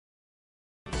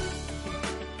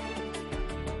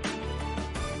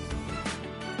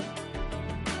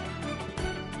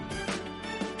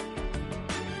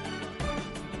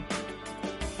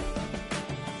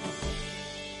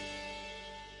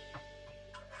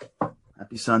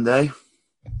Happy Sunday.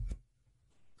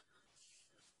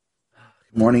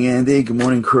 Good morning, Andy. Good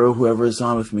morning, crew. Whoever is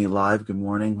on with me live, good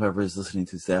morning. Whoever is listening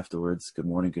to this afterwards, good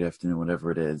morning, good afternoon,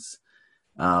 whatever it is.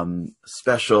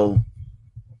 Special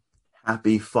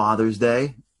happy Father's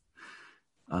Day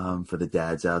for the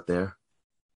dads out there.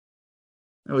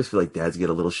 I always feel like dads get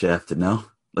a little shafted, no?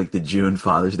 Like the June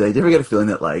Father's Day. Do you ever get a feeling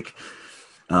that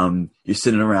you're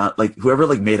sitting around, like whoever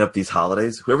made up these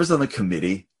holidays, whoever's on the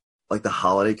committee, like the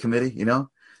holiday committee,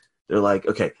 they're like,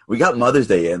 okay, we got Mother's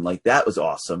Day in, like that was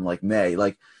awesome, like May,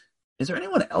 like, is there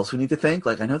anyone else we need to thank?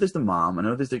 Like, I know there's the mom, I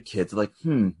know there's their kids, they're like,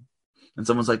 and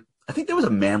someone's like, I think there was a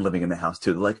man living in the house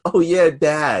too. They're like, oh yeah,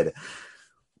 dad.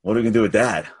 What are we gonna do with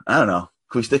dad? I don't know.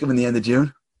 Can we stick him in the end of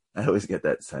June? I always get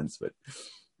that sense, but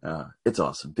it's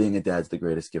awesome. Being a dad's the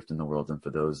greatest gift in the world, and for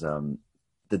those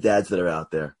the dads that are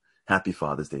out there, happy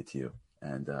Father's Day to you,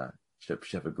 and should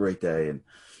have a great day, and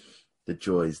the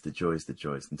joys.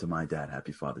 And to my dad,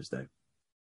 happy Father's Day.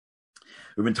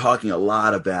 We've been talking a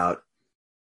lot about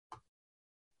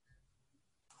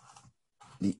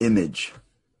the image.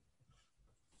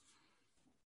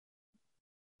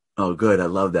 Oh, good. I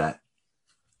love that.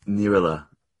 Nirala.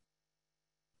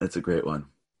 That's a great one.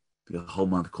 We got a whole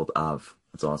month called Av.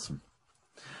 That's awesome.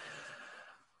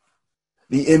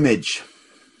 The image.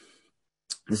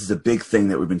 This is a big thing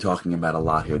that we've been talking about a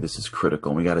lot here. This is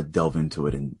critical. We got to delve into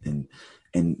it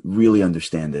and really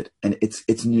understand it. And it's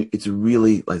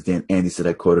really, like Andy said,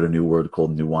 I quoted a new word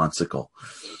called nuancical.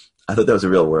 I thought that was a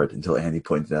real word until Andy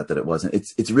pointed out that it wasn't.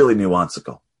 It's really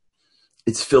nuancical.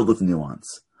 It's filled with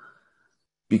nuance.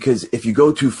 Because if you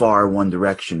go too far one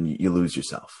direction, you lose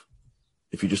yourself.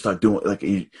 If you just start doing, like,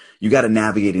 you got to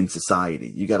navigate in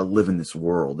society. You got to live in this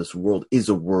world. This world is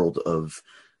a world of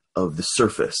the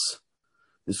surface.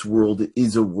 This world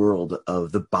is a world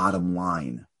of the bottom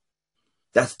line.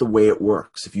 That's the way it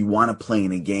works. If you want to play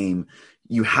in a game,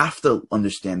 you have to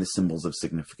understand the symbols of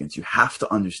significance. You have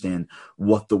to understand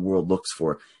what the world looks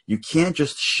for. You can't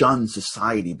just shun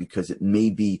society because it may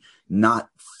be not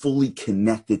fully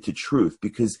connected to truth,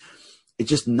 because it's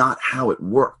just not how it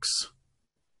works.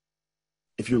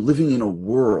 If you're living in a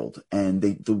world and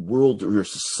the world or your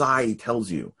society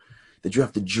tells you that you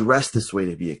have to dress this way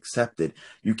to be accepted,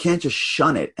 you can't just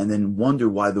shun it and then wonder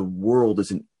why the world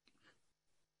isn't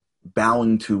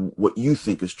bowing to what you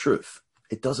think is truth.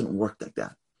 It doesn't work like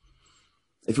that.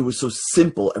 If it was so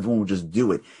simple, everyone would just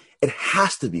do it. It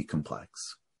has to be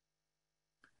complex.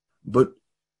 But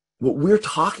what we're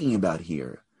talking about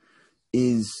here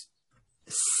is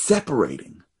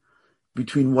separating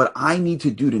between what I need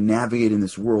to do to navigate in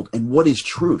this world and what is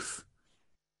truth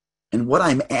and what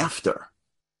I'm after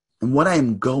and what I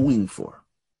am going for.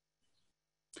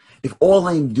 If all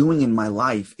I'm doing in my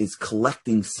life is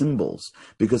collecting symbols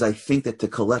because I think that to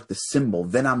collect a symbol,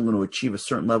 then I'm going to achieve a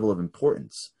certain level of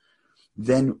importance,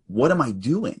 then what am I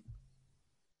doing?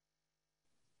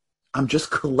 I'm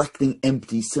just collecting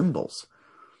empty symbols.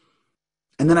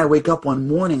 And then I wake up one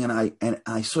morning and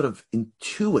I sort of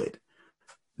intuit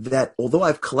that although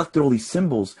I've collected all these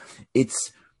symbols, it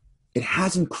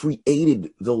hasn't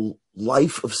created the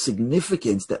life of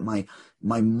significance that my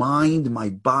mind, my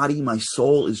body, my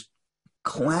soul is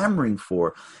clamoring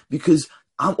for, because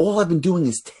all I've been doing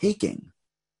is taking.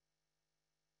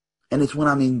 And it's when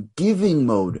I'm in giving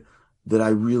mode that I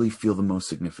really feel the most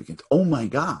significant. Oh my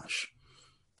gosh.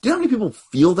 Do you know how many people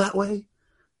feel that way?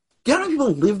 Do you know how many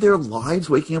people live their lives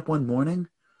waking up one morning,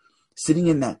 sitting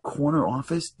in that corner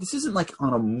office? This isn't like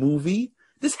on a movie.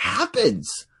 This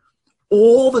happens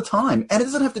all the time. And it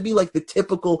doesn't have to be like the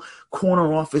typical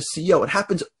corner office CEO. It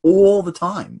happens all the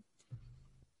time,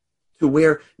 to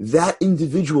where that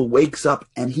individual wakes up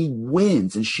and he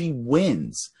wins and she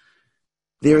wins.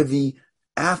 They're the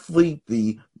athlete,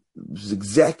 the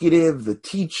executive, the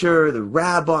teacher, the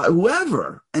rabbi,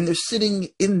 whoever, and they're sitting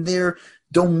in their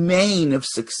domain of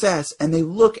success, and they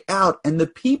look out, and the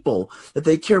people that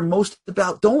they care most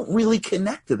about don't really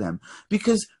connect to them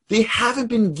because they haven't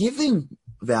been giving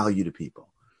value to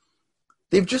people.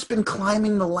 They've just been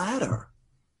climbing the ladder,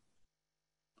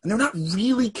 and they're not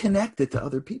really connected to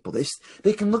other people.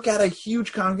 They can look at a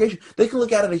huge congregation, they can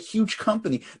look at a huge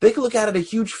company, they can look at a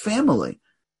huge family,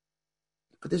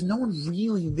 but there's no one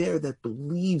really there that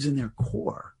believes in their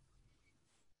core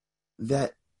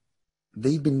that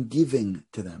they've been giving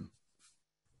to them.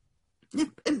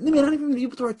 And they may not even be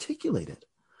able to articulate it.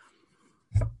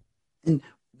 And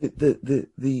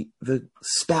the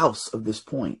spouse of this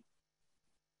point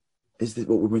is that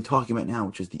what we've been talking about now,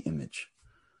 which is the image.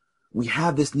 We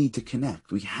have this need to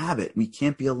connect. We have it. We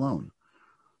can't be alone.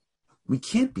 We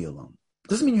can't be alone.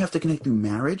 Doesn't mean you have to connect through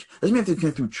marriage. Doesn't mean you have to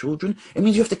connect through children. It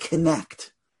means you have to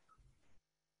connect.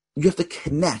 You have to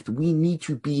connect. We need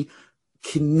to be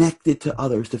connected to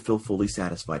others to feel fully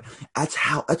satisfied.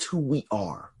 That's who we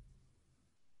are.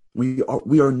 We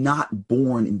are not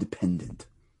born independent.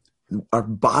 Our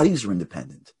bodies are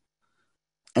independent.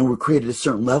 And we're created a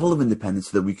certain level of independence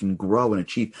so that we can grow and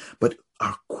achieve. But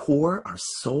our core, our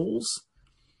souls,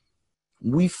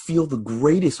 we feel the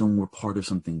greatest when we're part of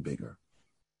something bigger.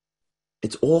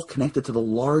 It's all connected to the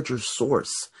larger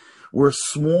source. We're a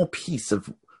small piece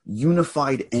of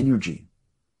unified energy.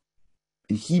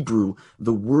 In Hebrew,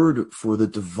 the word for the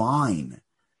divine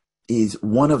is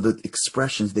one of the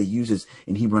expressions they use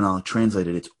in Hebrew, and I'll translate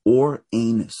it. It's Or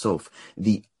Ein Sof,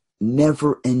 the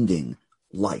never-ending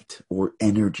light or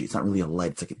energy. It's not really a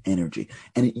light, it's like an energy.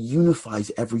 And it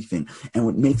unifies everything. And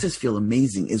what makes us feel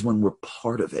amazing is when we're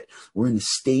part of it. We're in a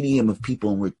stadium of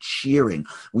people and we're cheering.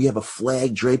 We have a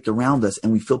flag draped around us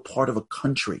and we feel part of a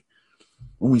country.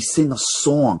 When we sing a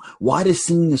song, why does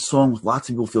singing a song with lots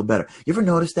of people feel better? You ever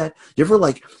notice that? You ever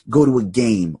go to a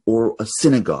game or a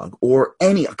synagogue or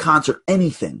a concert,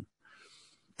 anything,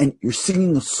 and you're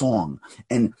singing a song,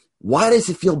 and why does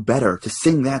it feel better to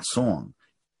sing that song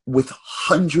with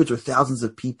hundreds or thousands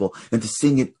of people than to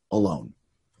sing it alone?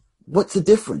 What's the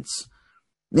difference?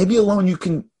 Maybe alone you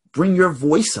can bring your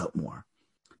voice out more,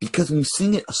 because when you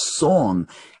sing it, a song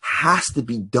has to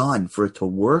be done for it to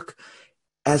work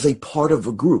as a part of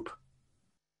a group.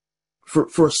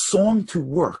 For a song to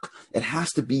work, it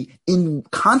has to be in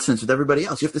consonance with everybody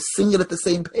else. You have to sing it at the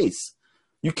same pace.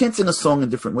 You can't sing a song in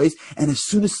different ways. And as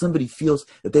soon as somebody feels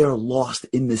that they are lost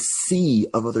in the sea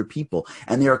of other people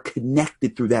and they are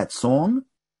connected through that song,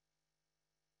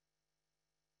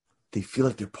 they feel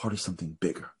like they're part of something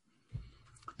bigger.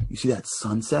 You see that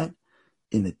sunset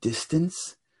in the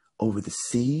distance over the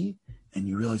sea, and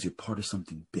you realize you're part of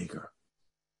something bigger.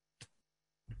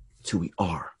 It's who we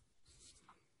are.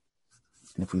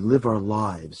 And if we live our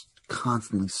lives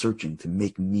constantly searching to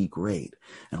make me great,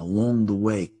 and along the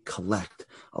way collect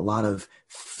a lot of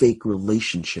fake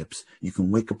relationships, you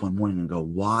can wake up one morning and go,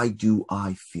 why do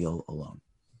I feel alone?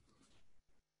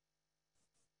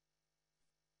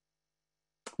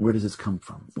 Where does this come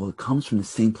from? Well, it comes from the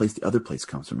same place the other place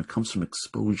comes from. It comes from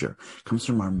exposure. It comes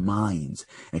from our minds.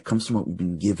 And it comes from what we've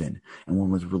been given. And when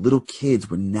we're little kids,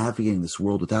 we're navigating this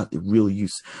world without the real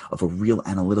use of a real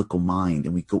analytical mind.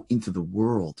 And we go into the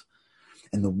world.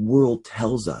 And the world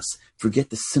tells us,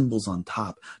 forget the symbols on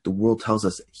top. The world tells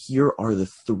us, here are the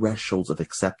thresholds of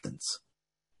acceptance.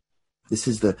 This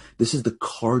is the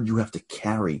card you have to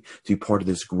carry to be part of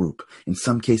this group. In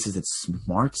some cases, it's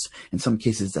smarts. In some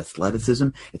cases, it's athleticism.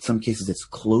 In some cases, it's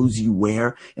clothes you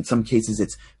wear. In some cases,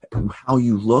 it's how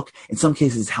you look. In some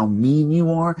cases, it's how mean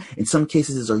you are. In some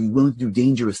cases, are you willing to do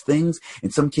dangerous things? In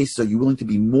some cases, are you willing to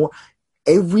be more?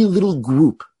 Every little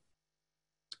group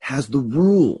has the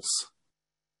rules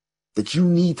that you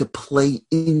need to play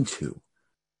into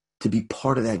to be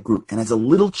part of that group. And as a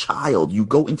little child, you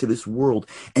go into this world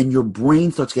and your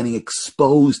brain starts getting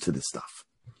exposed to this stuff.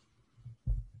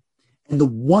 And the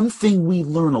one thing we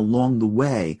learn along the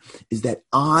way is that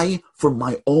I, for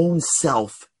my own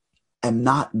self, am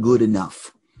not good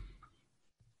enough.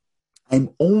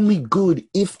 I'm only good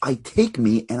if I take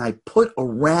me and I put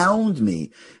around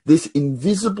me this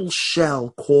invisible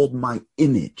shell called my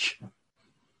image.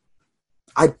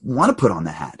 I want to put on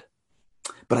the hat,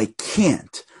 but I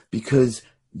can't, because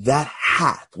that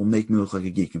hat will make me look like a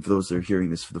geek. And for those that are hearing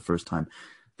this for the first time,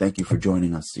 thank you for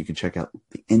joining us. You can check out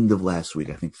the end of last week.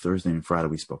 I think Thursday and Friday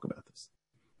we spoke about this.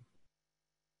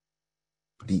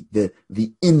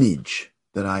 The image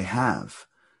that I have,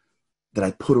 that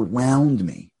I put around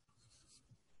me,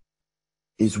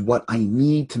 is what I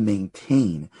need to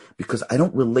maintain, because I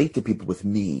don't relate to people with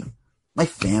me. My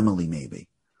family, maybe.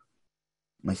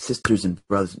 My sisters and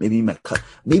brothers, maybe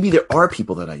there are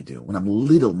people that I do. When I'm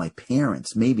little, my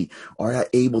parents maybe are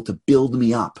able to build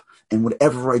me up, and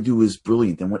whatever I do is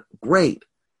brilliant and great.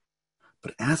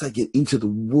 But as I get into the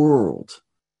world,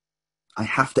 I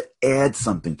have to add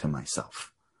something to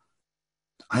myself.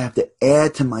 I have to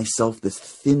add to myself this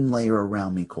thin layer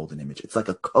around me called an image. It's like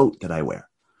a coat that I wear.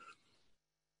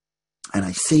 And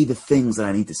I say the things that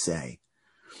I need to say,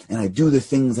 and I do the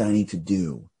things that I need to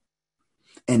do.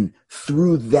 And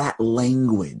through that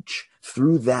language,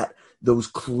 through those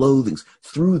clothings,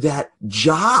 through that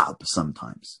job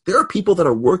sometimes. There are people that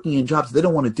are working in jobs they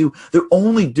don't want to do. They're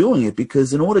only doing it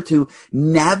because in order to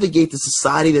navigate the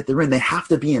society that they're in, they have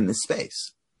to be in this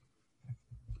space.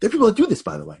 There are people that do this,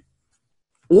 by the way,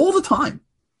 all the time.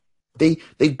 They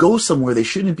go somewhere they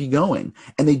shouldn't be going,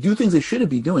 and they do things they shouldn't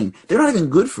be doing. They're not even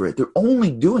good for it. They're only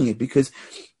doing it because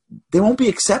they won't be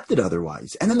accepted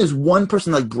otherwise. And then there's one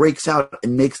person like breaks out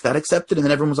and makes that accepted, and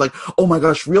then everyone's like, oh my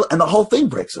gosh, real, and the whole thing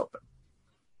breaks open.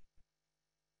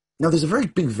 Now, there's a very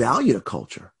big value to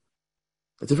culture.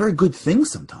 It's a very good thing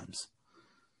sometimes.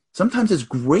 Sometimes it's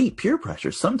great peer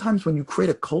pressure. Sometimes when you create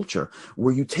a culture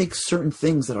where you take certain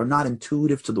things that are not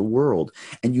intuitive to the world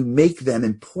and you make them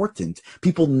important,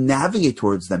 people navigate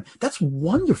towards them. That's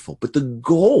wonderful. But the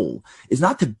goal is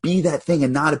not to be that thing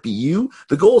and not to be you.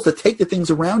 The goal is to take the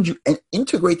things around you and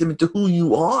integrate them into who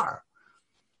you are.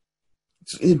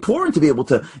 It's important to be able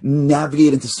to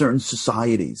navigate into certain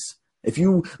societies. If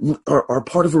you are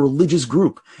part of a religious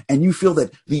group and you feel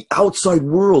that the outside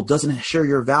world doesn't share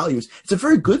your values, it's a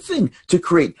very good thing to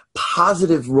create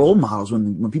positive role models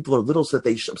when people are little so that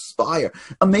they aspire.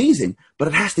 Amazing, but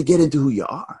it has to get into who you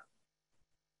are.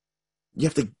 You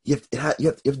have to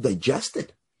digest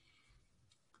it.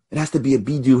 It has to be a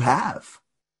be, do, have.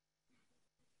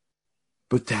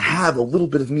 But to have a little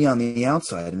bit of me on the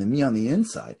outside and then me on the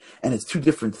inside, and it's two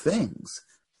different things,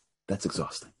 that's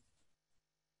exhausting.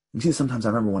 You see, sometimes I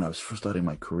remember when I was first starting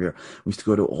my career, we used to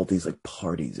go to all these like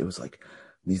parties. It was like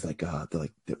these they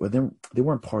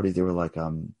weren't parties. They were like,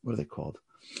 what are they called?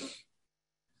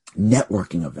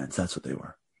 Networking events. That's what they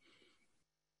were.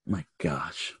 My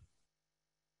gosh.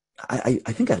 I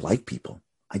think I like people.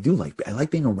 I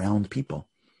like being around people.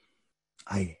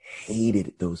 I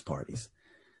hated those parties.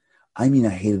 I mean,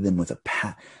 I hated them with a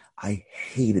I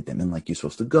hated them. And like, you're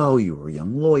supposed to go, you were a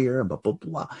young lawyer, and blah, blah,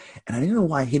 blah. And I didn't know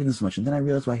why I hated them so much. And then I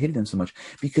realized why I hated them so much,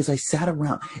 because I sat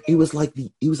around. It was like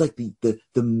the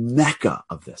mecca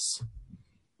of this.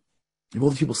 All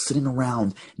the people sitting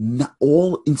around, not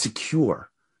all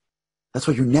insecure. That's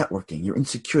why you're networking. You're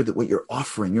insecure that what you're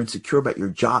offering. You're insecure about your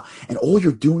job. And all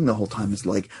you're doing the whole time is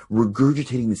like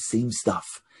regurgitating the same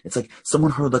stuff. It's like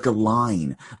someone heard like a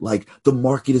line, like the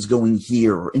market is going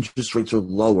here, or interest rates are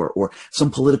lower, or some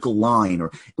political line,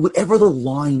 or whatever the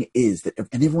line is,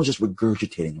 and everyone's just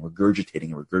regurgitating.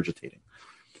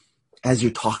 As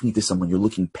you're talking to someone, you're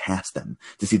looking past them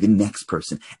to see the next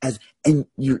person. And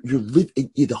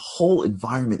the whole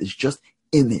environment is just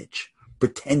image.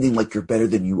 Pretending like you're better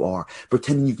than you are,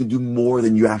 pretending you can do more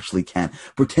than you actually can,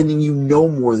 pretending you know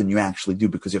more than you actually do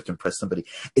because you have to impress somebody.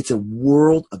 It's a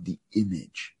world of the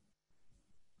image.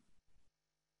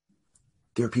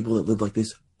 There are people that live like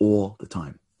this all the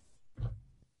time.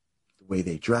 The way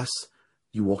they dress,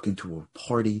 you walk into a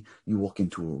party, you walk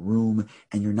into a room,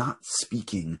 and you're not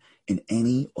speaking in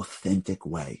any authentic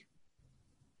way.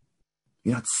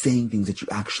 You're not saying things that you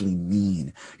actually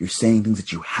mean. You're saying things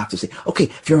that you have to say. Okay,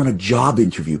 if you're on a job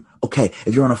interview, okay.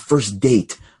 If you're on a first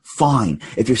date, fine.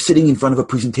 If you're sitting in front of a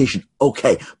presentation,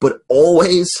 okay. But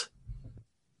always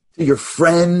to your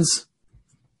friends,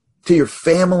 to your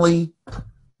family,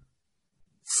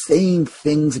 saying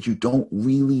things that you don't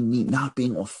really mean, not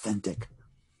being authentic.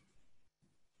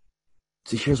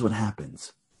 So here's what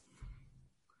happens.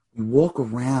 We walk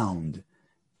around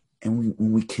and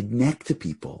when we connect to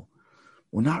people,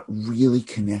 we're not really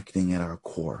connecting at our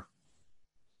core.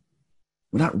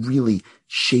 We're not really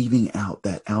shaving out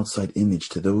that outside image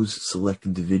to those select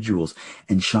individuals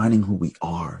and shining who we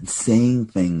are and saying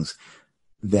things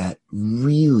that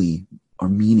really are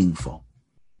meaningful.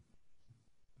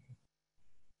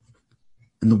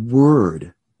 And the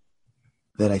word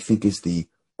that I think is the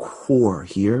core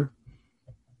here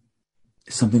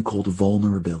is something called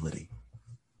vulnerability.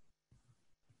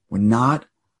 We're not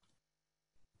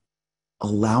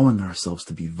allowing ourselves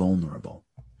to be vulnerable.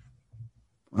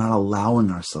 We're not allowing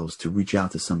ourselves to reach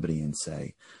out to somebody and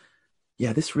say,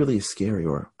 yeah, this really is scary,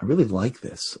 or I really like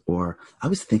this, or I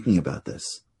was thinking about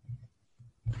this.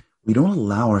 We don't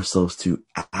allow ourselves to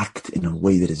act in a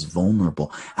way that is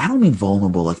vulnerable. I don't mean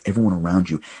vulnerable like everyone around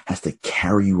you has to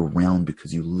carry you around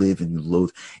because you live and you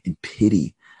loathe in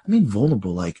pity. I mean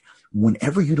vulnerable like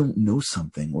whenever you don't know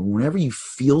something or whenever you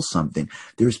feel something,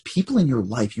 there's people in your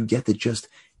life you get to just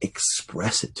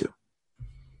express it to.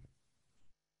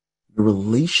 Your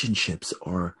relationships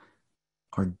are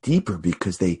deeper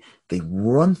because they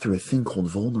run through a thing called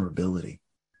vulnerability.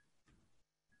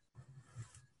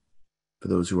 For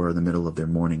those who are in the middle of their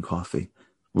morning coffee,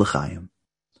 l'chaim.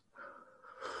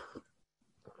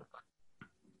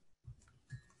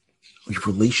 We have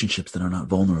relationships that are not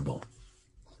vulnerable.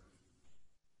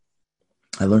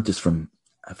 I learned this from,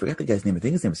 I forgot the guy's name. I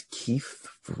think his name is Keith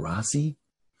Ferrazzi.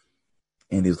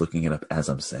 Andy's looking it up as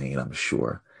I'm saying it, I'm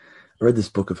sure. I read this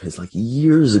book of his like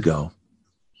years ago.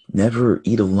 Never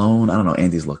Eat Alone. I don't know.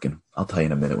 Andy's looking. I'll tell you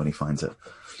in a minute when he finds it.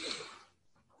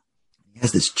 He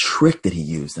has this trick that he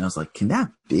used. And I was like, can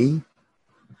that be?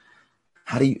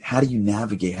 How do you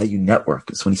navigate? How do you network?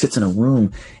 So when he sits in a room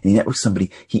and he networks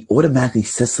somebody, he automatically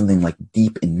says something like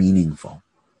deep and meaningful.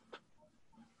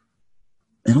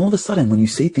 And all of a sudden, when you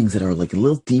say things that are like a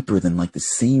little deeper than like the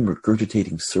same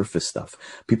regurgitating surface stuff,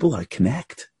 people are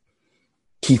connect.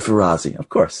 Keith Ferrazzi, of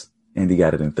course. Andy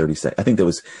got it in 30 seconds. I think that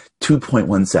was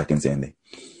 2.1 seconds, Andy.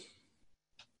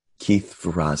 Keith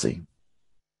Ferrazzi.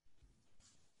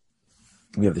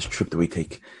 We have this trip that we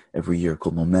take every year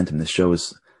called Momentum. This show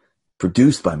is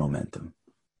produced by Momentum.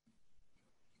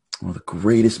 One of the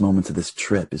greatest moments of this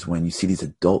trip is when you see these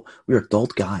we're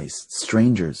adult guys,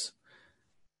 strangers.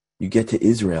 You get to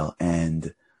Israel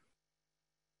and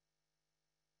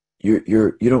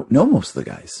you don't know most of the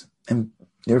guys. And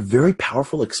they're very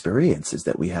powerful experiences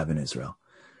that we have in Israel.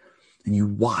 And you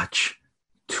watch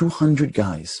 200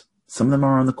 guys. Some of them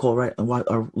are on the call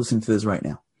are listening to this right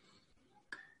now.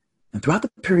 And throughout the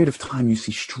period of time, you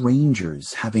see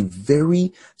strangers having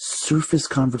very surface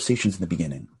conversations in the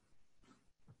beginning.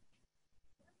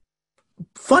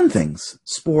 Fun things,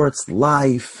 sports,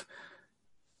 life,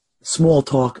 small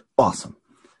talk, awesome.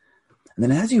 And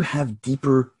then as you have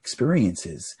deeper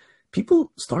experiences,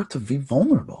 people start to be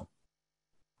vulnerable.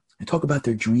 They talk about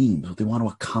their dreams, what they want to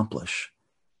accomplish.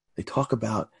 They talk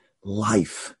about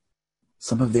life,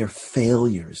 some of their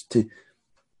failures to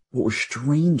what were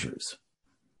strangers.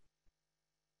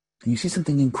 And you see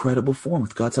something incredible form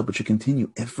with God's help, which should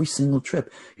continue every single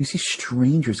trip. You see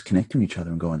strangers connecting to each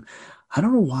other and going, I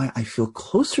don't know why I feel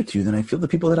closer to you than I feel the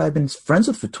people that I've been friends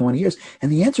with for 20 years.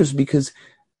 And the answer is because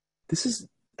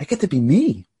I get to be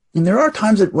me. And there are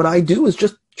times that what I do is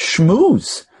just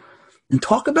schmooze and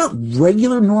talk about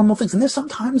regular, normal things. And there's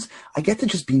sometimes I get to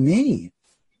just be me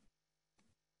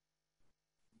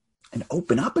and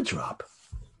open up a drop,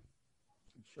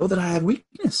 show that I have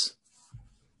weakness.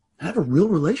 Have a real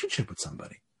relationship with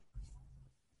somebody.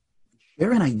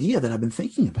 Share an idea that I've been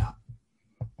thinking about.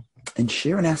 And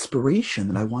share an aspiration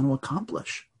that I want to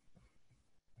accomplish.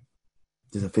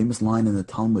 There's a famous line in the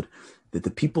Talmud that the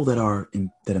people that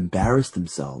embarrass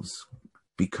themselves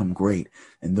become great.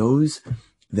 And those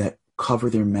that cover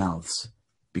their mouths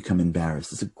become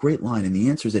embarrassed. It's a great line. And the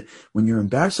answer is that when you're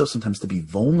embarrassed sometimes to be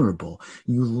vulnerable,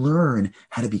 you learn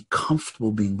how to be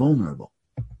comfortable being vulnerable.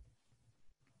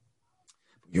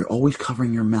 You're always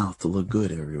covering your mouth to look good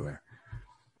everywhere.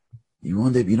 You're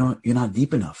not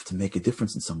deep enough to make a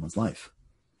difference in someone's life.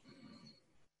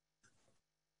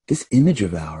 This image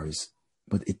of ours,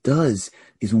 what it does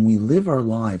is when we live our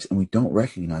lives and we don't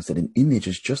recognize that an image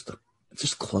is just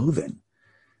clothing.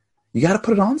 You got to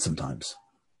put it on sometimes.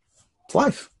 It's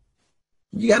life.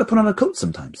 You got to put on a coat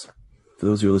sometimes. For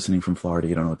those who are listening from Florida,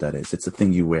 you don't know what that is. It's a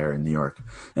thing you wear in New York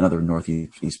and other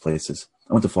northeast places.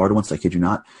 I went to Florida once, I kid you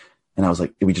not. And I was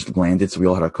like, we just landed, so we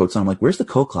all had our coats on. I'm like, where's the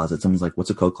coat closet? Someone's like, what's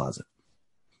a coat closet?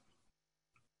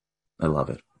 I love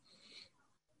it.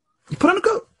 You put on a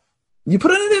coat. You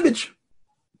put on an image.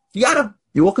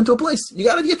 You walk into a place. You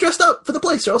gotta get dressed up for the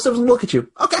place, or else everyone's gonna look at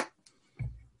you. Okay. But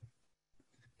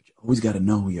you always gotta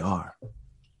know who you are.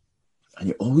 And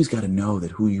you always gotta know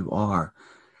that who you are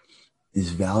is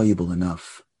valuable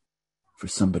enough for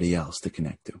somebody else to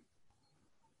connect to.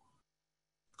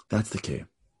 That's the key.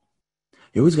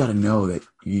 You always got to know that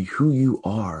who you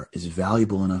are is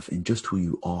valuable enough in just who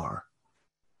you are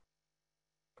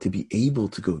to be able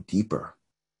to go deeper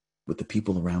with the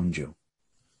people around you,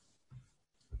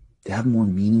 to have more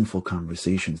meaningful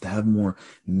conversations, to have more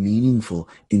meaningful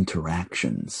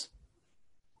interactions.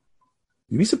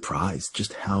 You'd be surprised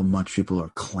just how much people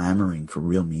are clamoring for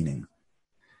real meaning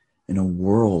in a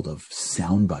world of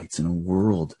sound bites, in a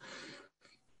world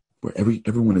where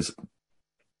everyone is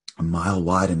a mile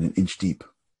wide and an inch deep.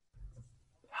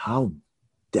 How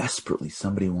desperately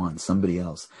somebody wants somebody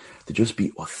else to just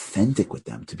be authentic with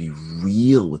them, to be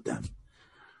real with them.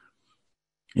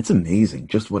 It's amazing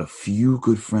just what a few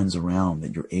good friends around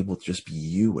that you're able to just be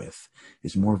you with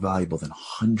is more valuable than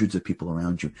hundreds of people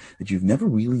around you that you've never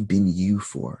really been you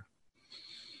for.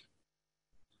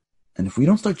 And if we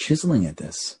don't start chiseling at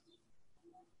this,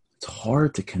 it's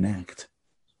hard to connect.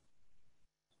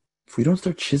 If we don't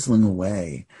start chiseling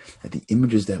away at the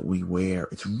images that we wear,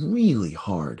 it's really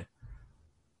hard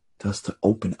to us to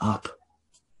open up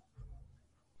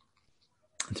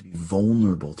and to be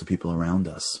vulnerable to people around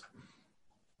us,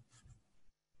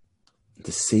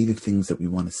 to say the things that we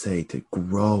want to say, to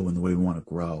grow in the way we want to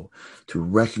grow, to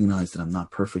recognize that I'm not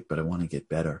perfect, but I want to get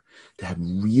better, to have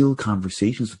real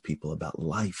conversations with people about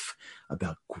life,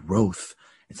 about growth.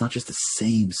 It's not just the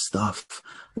same stuff,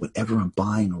 whatever I'm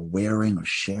buying or wearing or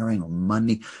sharing or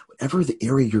money, whatever the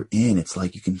area you're in. It's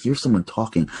like you can hear someone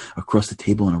talking across the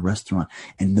table in a restaurant,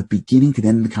 and the beginning to the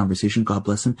end of the conversation, God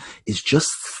bless him, is just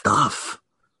stuff.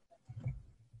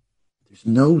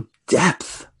 There's no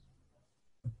depth.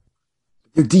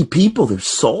 They're deep people. They're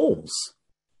souls.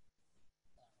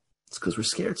 It's because we're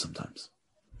scared sometimes.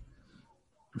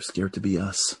 We're scared to be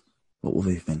us. What will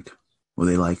they think? Will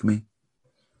they like me?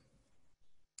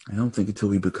 I don't think until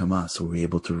we become us are we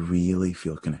able to really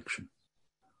feel connection.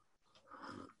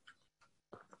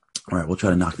 All right, we'll try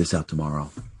to knock this out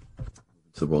tomorrow.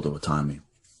 To the world of autonomy.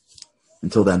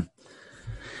 Until then,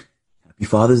 happy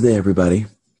Father's Day, everybody.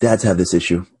 Dads have this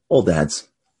issue. All dads.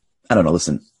 I don't know,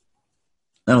 listen.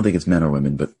 I don't think it's men or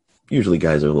women, but usually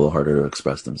guys are a little harder to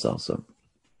express themselves. So,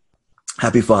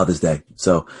 happy Father's Day.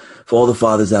 So, for all the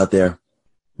fathers out there,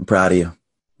 I'm proud of you.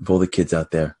 For all the kids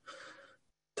out there,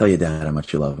 tell your dad how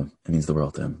much you love him. It means the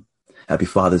world to him. Happy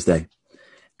Father's Day.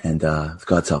 And with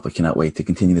God's help, I cannot wait to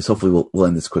continue this. Hopefully we'll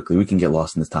end this quickly. We can get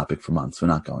lost in this topic for months. We're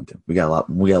not going to. We got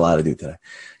a lot to do today.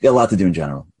 We got a lot to do in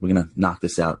general. We're going to knock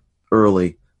this out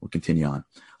early. We'll continue on.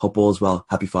 Hope all is well.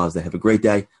 Happy Father's Day. Have a great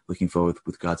day. Looking forward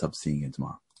with God's help seeing you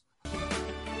tomorrow.